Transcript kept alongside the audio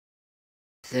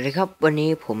สวัสดีครับวันนี้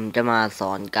ผมจะมาส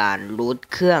อนการรูท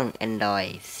เครื่อง Android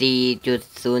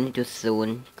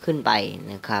 4.0.0 ขึ้นไป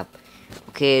นะครับโอ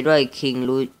เคด้วย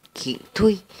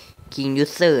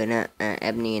Kinguser นะแอ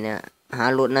ปนี้นะหา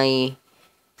รูทใน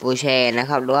โฟแชร์นะ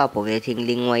ครับหรือว่าผมจะทิ้ง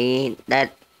ลิงก์ไว้ได้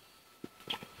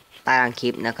ใต้ล่างคลิ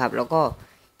ปนะครับแล้วก็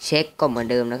เช็คก็เหมือน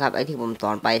เดิมนะครับไอที่ผมส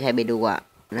อนไปถ้าไปดู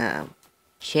นะ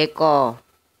เช็คก็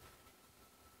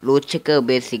รูทเช็คเกอร์เ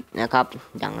บสิกนะครับ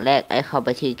อย่างแรกเข้าไป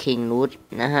ที่ King Root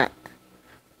นะฮะ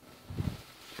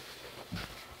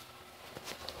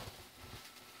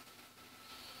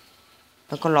แ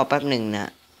ล้วก็รอแป๊บหนึ่งนะ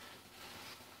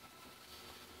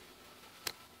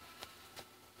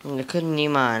มันจะขึ้นนี้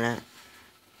มานะ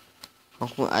ของ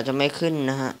คุณอาจจะไม่ขึ้น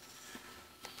นะฮะ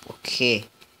โอเค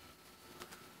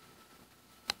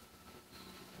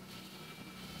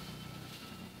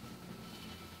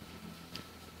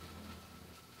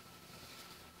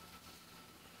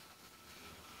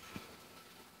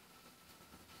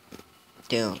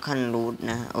เจอขั้นรูท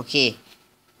นะโอเค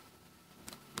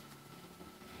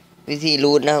วิธี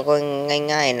รูทนะก็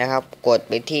ง่ายๆนะครับกด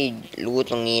ไปที่รูท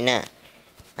ตรงนี้นะ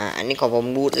อันนี้ของผม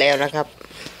รูทแล้วนะครับ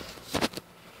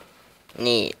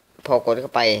นี่พอกดเข้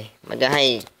าไปมันจะให้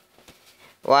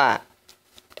ว่า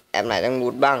แอปไหนต้องรู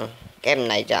ทบ้างแอปไ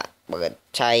หนจะเปิด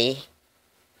ใช้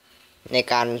ใน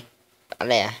การอะ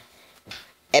ไร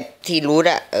แอปที่รูท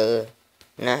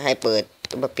นะให้เปิด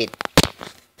มาปิด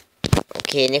โอ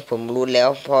เคนี่ผมรูทแล้ว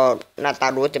พอหน้าตา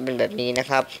รูทจะเป็นแบบนี้นะ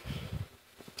ครับ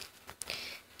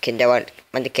เขียนแต่ว่า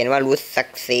มันจะเขียนว่ารูทสัก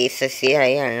ซีอะไรอ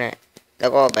ย่างนั้นนะแล้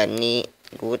วก็แบบนี้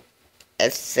รูท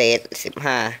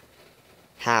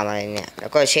15ทำอะไรเนี่ยแล้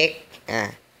วก็เช็ค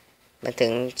มาถึ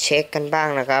งเช็คกันบ้าง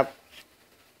นะครับ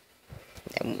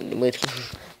แต่มือ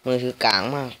ถือกลาง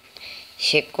มากเ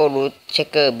ช็คก็รูทเช็ค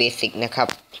เกอร์เบสิกนะครับ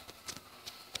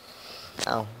เอ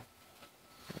า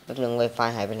แป๊บนึง Wi-Fi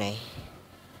หายไปไหน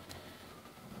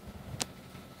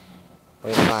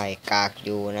Wi-Fi กากอ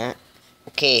ยู่นะโอ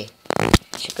เค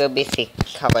เช็คเกอร์เบสิก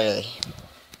เข้าไปเลย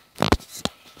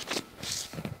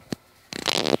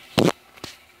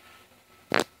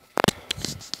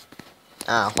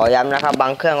ขอย้ำนะครับบา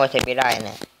งเครื่องก็ใช้ไม่ได้น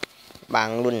ะบาง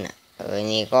รุ่น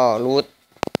นี่ก็รูท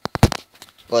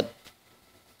กด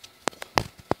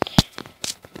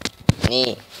นี่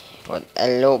กด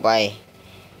arrow ไป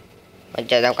มัน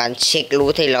จะทำการเช็ครู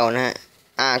ทให้เรานะฮะ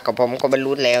กับผมก็เป็น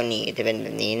รูทแล้วนี่จะเป็นแบ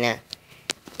บนี้นะ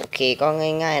โอเคก็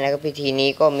ง่ายๆนะครับวิธีนี้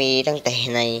ก็มีตั้งแต่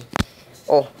ใน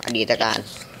อดีตการ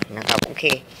นะครับโอเค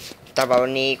ต่อไปวั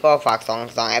นนี้ก็ฝาก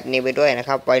2แอปนี้ไว้ด้วยนะค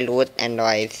รับไว้รูท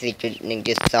Android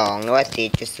 4.1.2 หรือว่า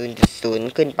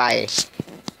 4.0.0 ขึ้นไป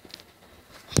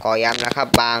ขอย้ำนะครับ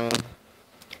บ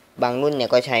างรุ่นเนี่ย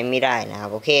ก็ใช้ไม่ได้นะครับ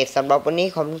โอเคสำหรับวันนี้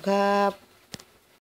ขอบคุณครับ